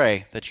going to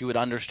pray that you would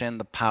understand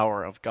the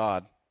power of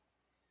God.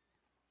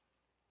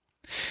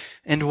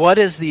 And what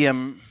is the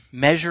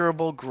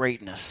immeasurable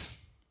greatness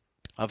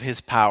of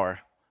his power?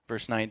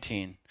 Verse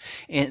 19.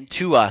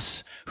 To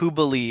us who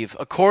believe,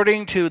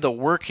 according to the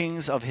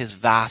workings of his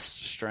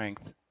vast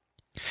strength.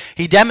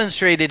 He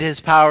demonstrated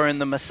his power in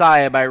the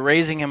Messiah by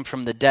raising him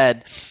from the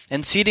dead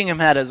and seating him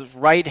at his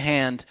right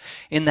hand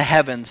in the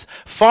heavens,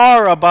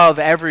 far above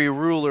every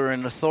ruler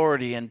and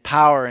authority and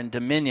power and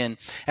dominion,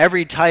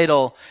 every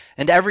title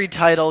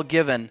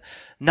given,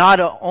 not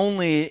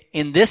only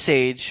in this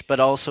age, but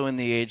also in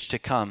the age to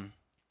come.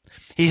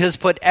 He has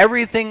put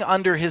everything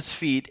under his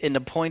feet and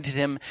appointed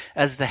him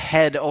as the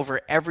head over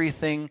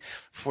everything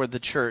for the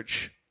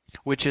church,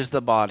 which is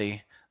the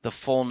body, the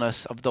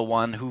fullness of the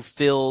one who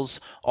fills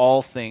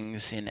all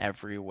things in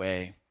every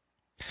way.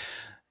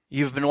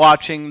 You've been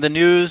watching the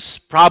news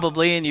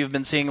probably, and you've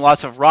been seeing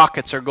lots of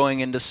rockets are going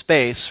into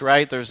space,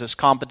 right? There's this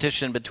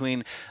competition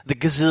between the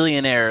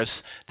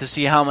gazillionaires to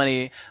see how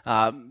many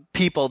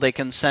people they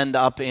can send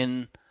up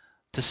into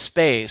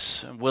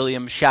space.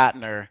 William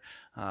Shatner,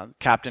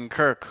 Captain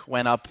Kirk,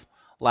 went up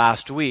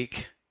last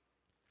week.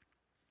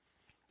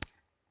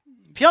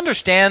 If you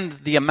understand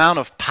the amount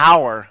of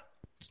power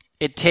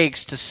it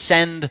takes to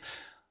send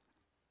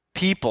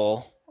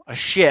people, a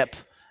ship,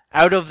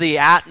 out of the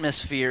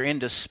atmosphere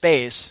into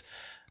space,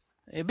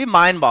 it'd be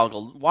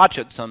mind-boggling. Watch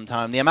it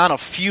sometime. The amount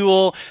of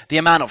fuel, the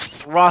amount of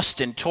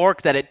thrust and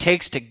torque that it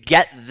takes to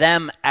get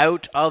them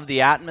out of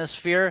the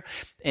atmosphere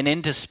and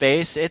into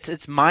space,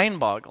 it's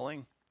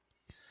mind-boggling.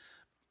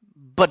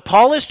 But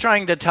Paul is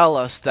trying to tell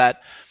us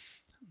that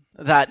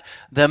the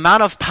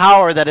amount of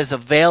power that is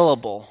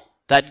available,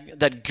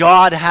 that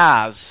God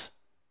has,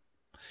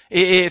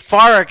 it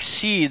far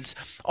exceeds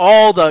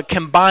all the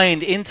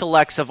combined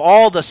intellects of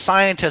all the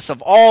scientists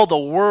of all the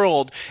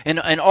world and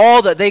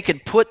all that they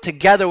could put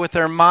together with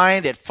their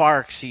mind. It far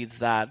exceeds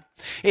that.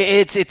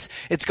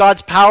 It's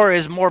God's power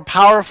is more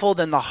powerful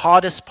than the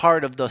hottest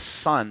part of the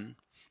sun.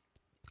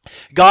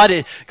 God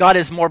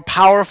is more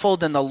powerful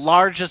than the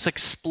largest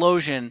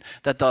explosion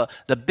that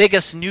the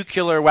biggest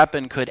nuclear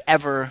weapon could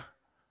ever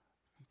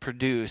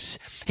produce.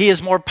 He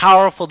is more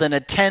powerful than a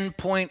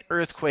 10-point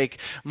earthquake,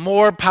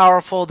 more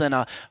powerful than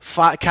a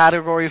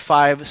Category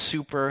 5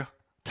 super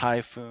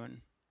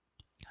typhoon.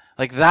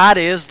 Like, that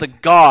is the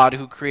God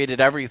who created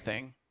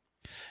everything.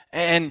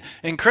 And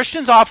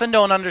Christians often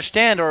don't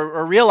understand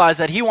or realize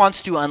that he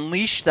wants to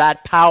unleash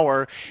that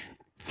power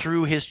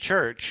through his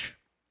church,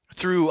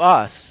 through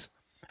us.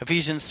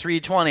 Ephesians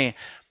 3:20.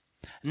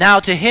 Now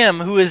to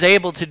him who is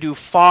able to do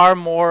far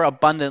more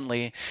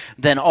abundantly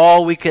than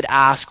all we could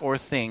ask or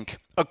think,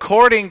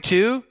 according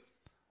to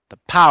the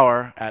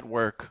power at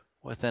work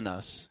within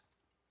us.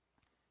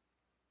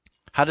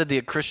 How did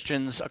the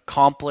Christians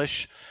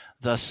accomplish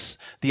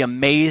the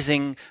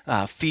amazing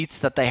feats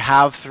that they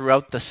have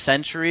throughout the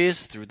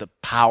centuries? Through the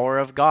power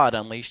of God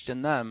unleashed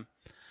in them.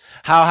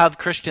 How have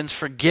Christians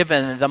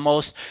forgiven the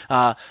most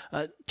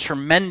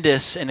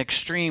tremendous and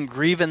extreme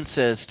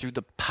grievances? Through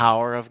the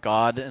power of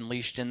God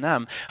unleashed in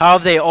them. How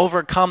have they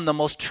overcome the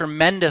most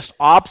tremendous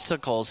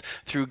obstacles?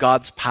 Through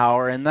God's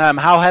power in them.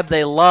 How have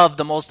they loved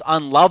the most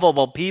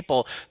unlovable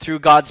people? Through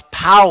God's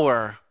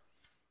power.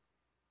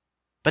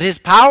 But his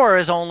power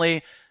is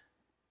only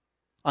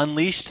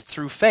unleashed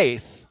through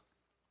faith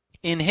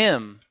in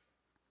him.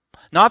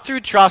 Not through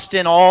trust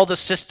in all the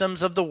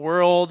systems of the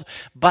world,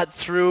 but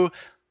through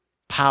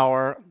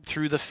power,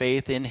 through the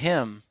faith in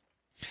him.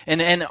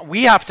 And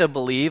we have to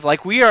believe,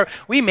 like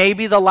we may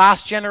be the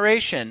last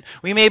generation.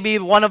 We may be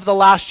one of the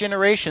last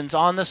generations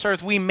on this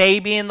earth. We may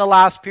be in the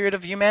last period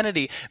of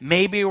humanity.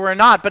 Maybe we're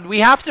not. But we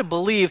have to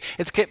believe,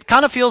 it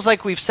kind of feels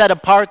like we've set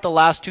apart the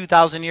last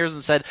 2,000 years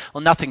and said,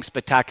 well, nothing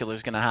spectacular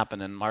is going to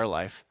happen in our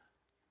life.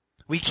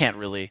 We can't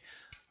really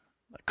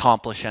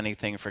accomplish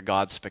anything for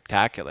God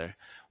spectacular.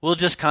 We'll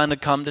just kind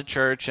of come to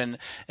church and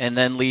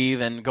then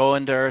leave and go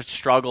into our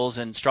struggles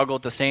and struggle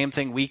with the same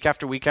thing week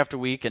after week after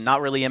week and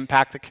not really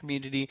impact the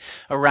community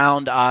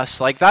around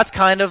us. Like, that's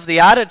kind of the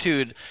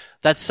attitude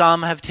that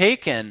some have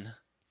taken.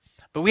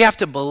 But we have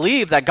to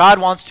believe that God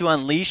wants to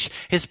unleash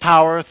his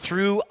power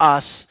through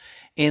us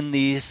in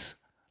these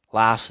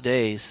last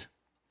days.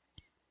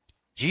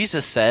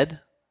 Jesus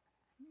said,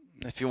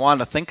 if you want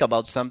to think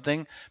about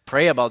something,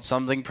 pray about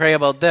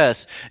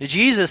this.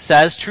 Jesus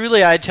says,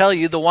 truly I tell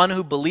you, the one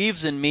who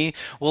believes in me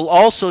will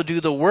also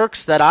do the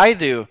works that I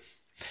do.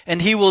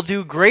 And he will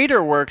do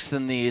greater works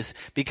than these,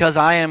 because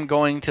I am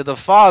going to the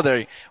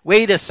Father.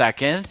 Wait a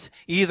second.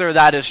 Either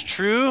that is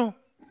true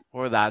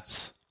or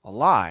that's a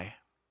lie.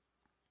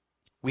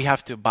 We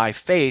have to, by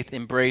faith,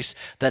 embrace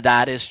that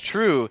that is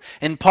true.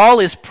 And Paul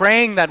is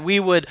praying that we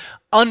would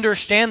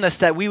understand this,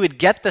 that we would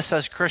get this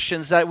as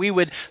Christians, that we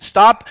would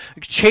stop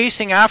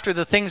chasing after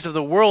the things of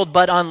the world,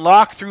 but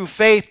unlock through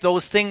faith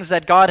those things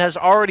that God has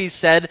already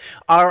said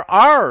are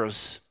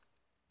ours.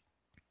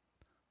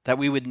 That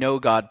we would know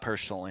God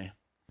personally.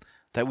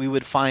 That we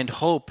would find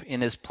hope in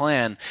his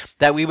plan.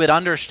 That we would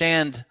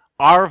understand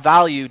our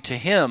value to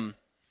him.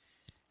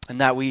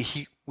 And that we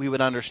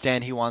would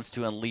understand he wants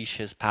to unleash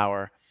his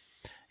power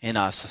in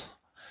us.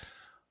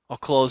 I'll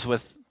close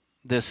with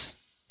this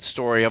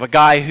story of a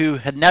guy who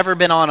had never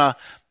been on a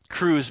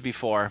cruise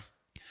before.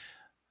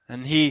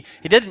 And he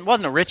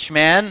wasn't a rich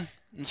man.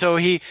 And so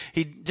he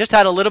just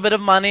had a little bit of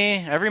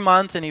money every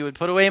month, and he would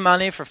put away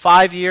money for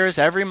 5 years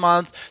every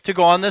month to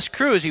go on this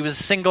cruise. He was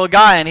a single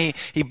guy, and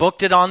he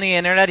booked it on the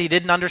internet. He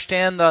didn't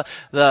understand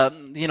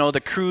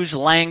the cruise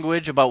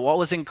language about what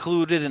was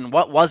included and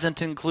what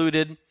wasn't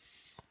included.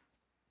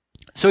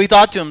 So he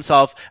thought to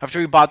himself, after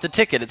he bought the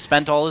ticket, had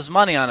spent all his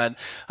money on it,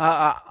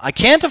 I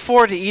can't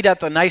afford to eat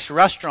at the nice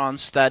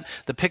restaurants that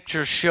the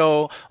pictures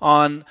show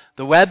on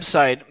the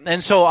website.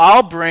 And so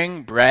I'll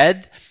bring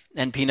bread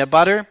and peanut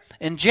butter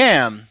and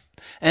jam.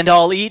 And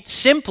I'll eat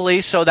simply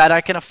so that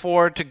I can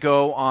afford to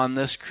go on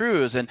this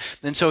cruise. And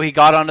so he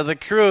got onto the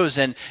cruise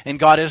and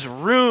got his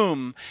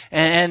room.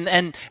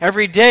 And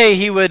every day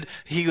he would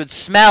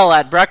smell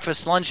at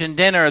breakfast, lunch, and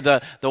dinner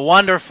the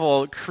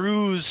wonderful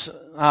cruise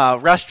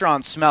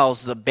restaurant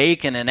smells, the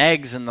bacon and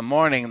eggs in the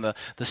morning, the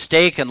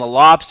steak and the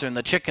lobster and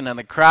the chicken and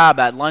the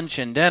crab at lunch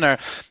and dinner.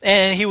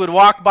 And he would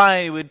walk by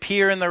and he would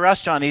peer in the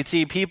restaurant. He'd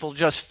see people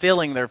just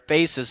filling their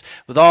faces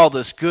with all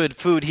this good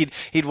food.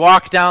 He'd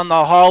walk down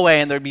the hallway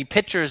and there'd be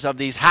pictures of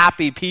these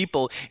happy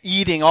people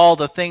eating all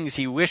the things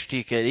he wished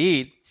he could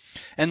eat.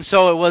 And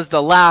so it was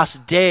the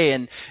last day,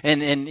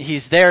 and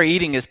he's there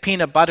eating his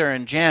peanut butter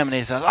and jam, and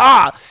he says,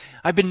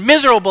 I've been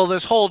miserable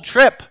this whole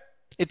trip.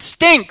 It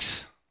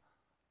stinks.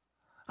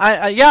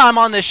 I'm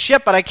on this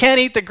ship, but I can't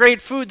eat the great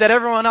food that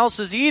everyone else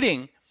is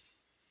eating.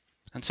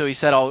 And so he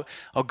said, I'll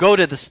go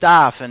to the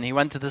staff. And he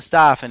went to the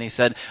staff and he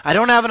said, I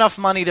don't have enough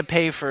money to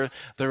pay for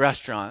the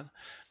restaurant.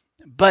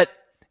 But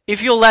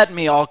if you'll let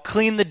me, I'll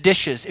clean the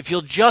dishes. If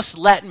you'll just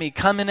let me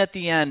come in at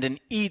the end and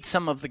eat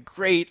some of the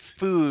great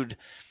food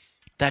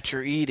that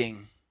you're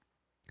eating.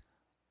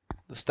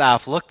 The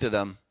staff looked at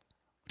him.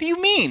 What do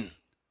you mean?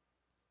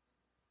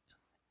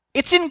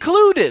 It's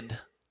included.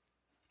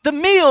 The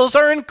meals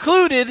are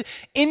included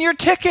in your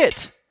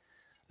ticket.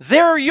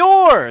 They're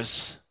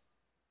yours.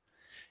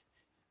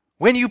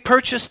 When you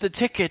purchase the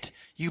ticket,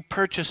 you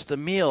purchase the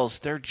meals.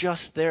 They're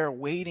just there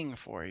waiting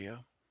for you.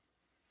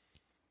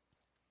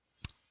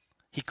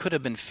 He could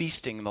have been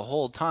feasting the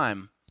whole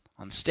time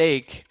on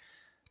steak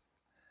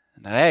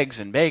and eggs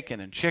and bacon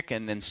and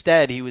chicken.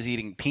 Instead, he was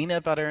eating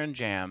peanut butter and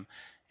jam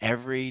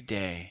every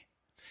day.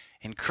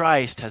 And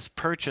Christ has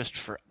purchased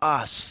for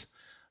us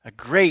a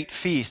great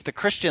feast. The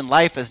Christian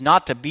life is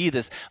not to be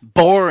this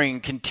boring,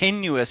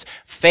 continuous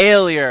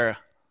failure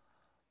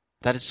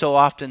that it so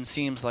often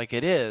seems like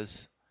it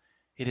is.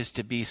 It is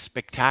to be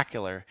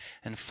spectacular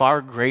and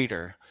far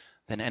greater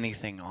than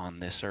anything on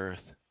this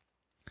earth.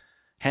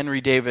 Henry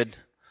David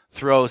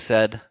Thoreau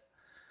said,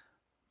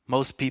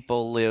 most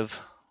people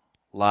live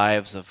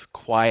lives of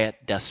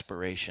quiet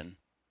desperation.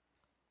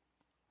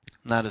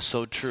 And that is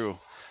so true.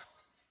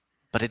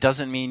 But it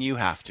doesn't mean you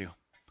have to.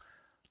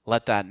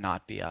 Let that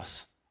not be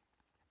us.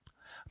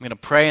 I'm going to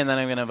pray, and then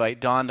I'm going to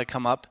invite Don to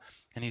come up,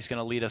 and he's going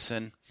to lead us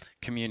in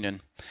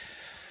communion.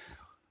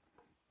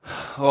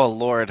 Oh,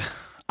 Lord,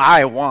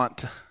 I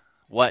want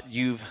what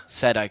you've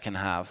said I can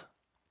have.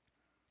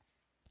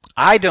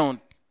 I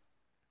don't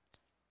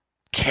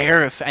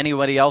care if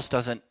anybody else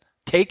doesn't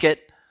take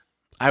it.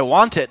 I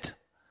want it.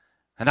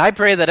 And I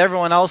pray that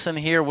everyone else in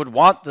here would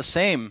want the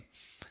same.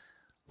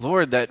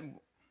 Lord, that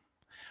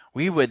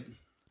we would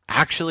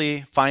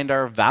actually find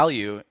our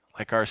value,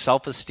 like our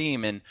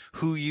self-esteem, in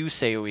who you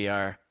say we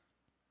are.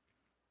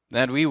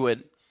 That we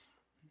would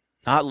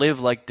not live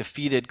like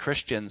defeated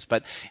Christians,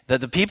 but that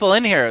the people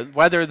in here,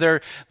 whether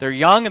they're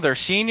young, they're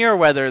senior,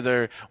 whether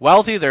they're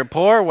wealthy, they're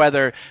poor,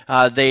 whether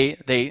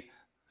they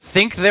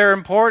think they're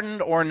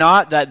important or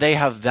not, that they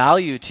have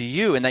value to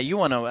you and that you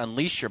want to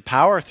unleash your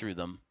power through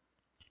them.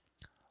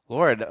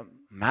 Lord,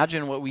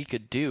 imagine what we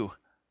could do.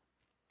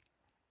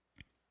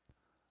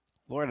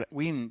 Lord,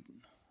 we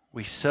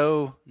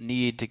so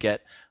need to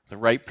get the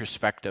right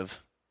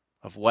perspective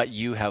of what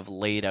you have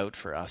laid out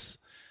for us.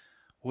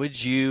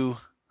 Would you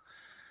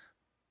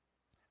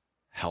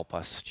help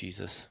us,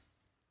 Jesus?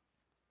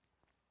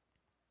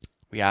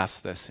 We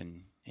ask this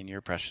in your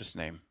precious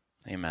name.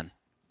 Amen.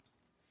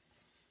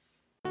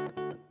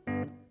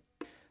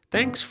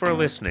 Thanks for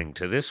listening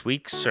to this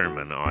week's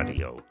sermon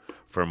audio.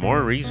 For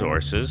more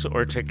resources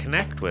or to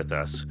connect with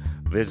us,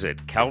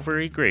 visit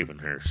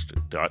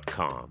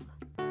calvarygravenhurst.com.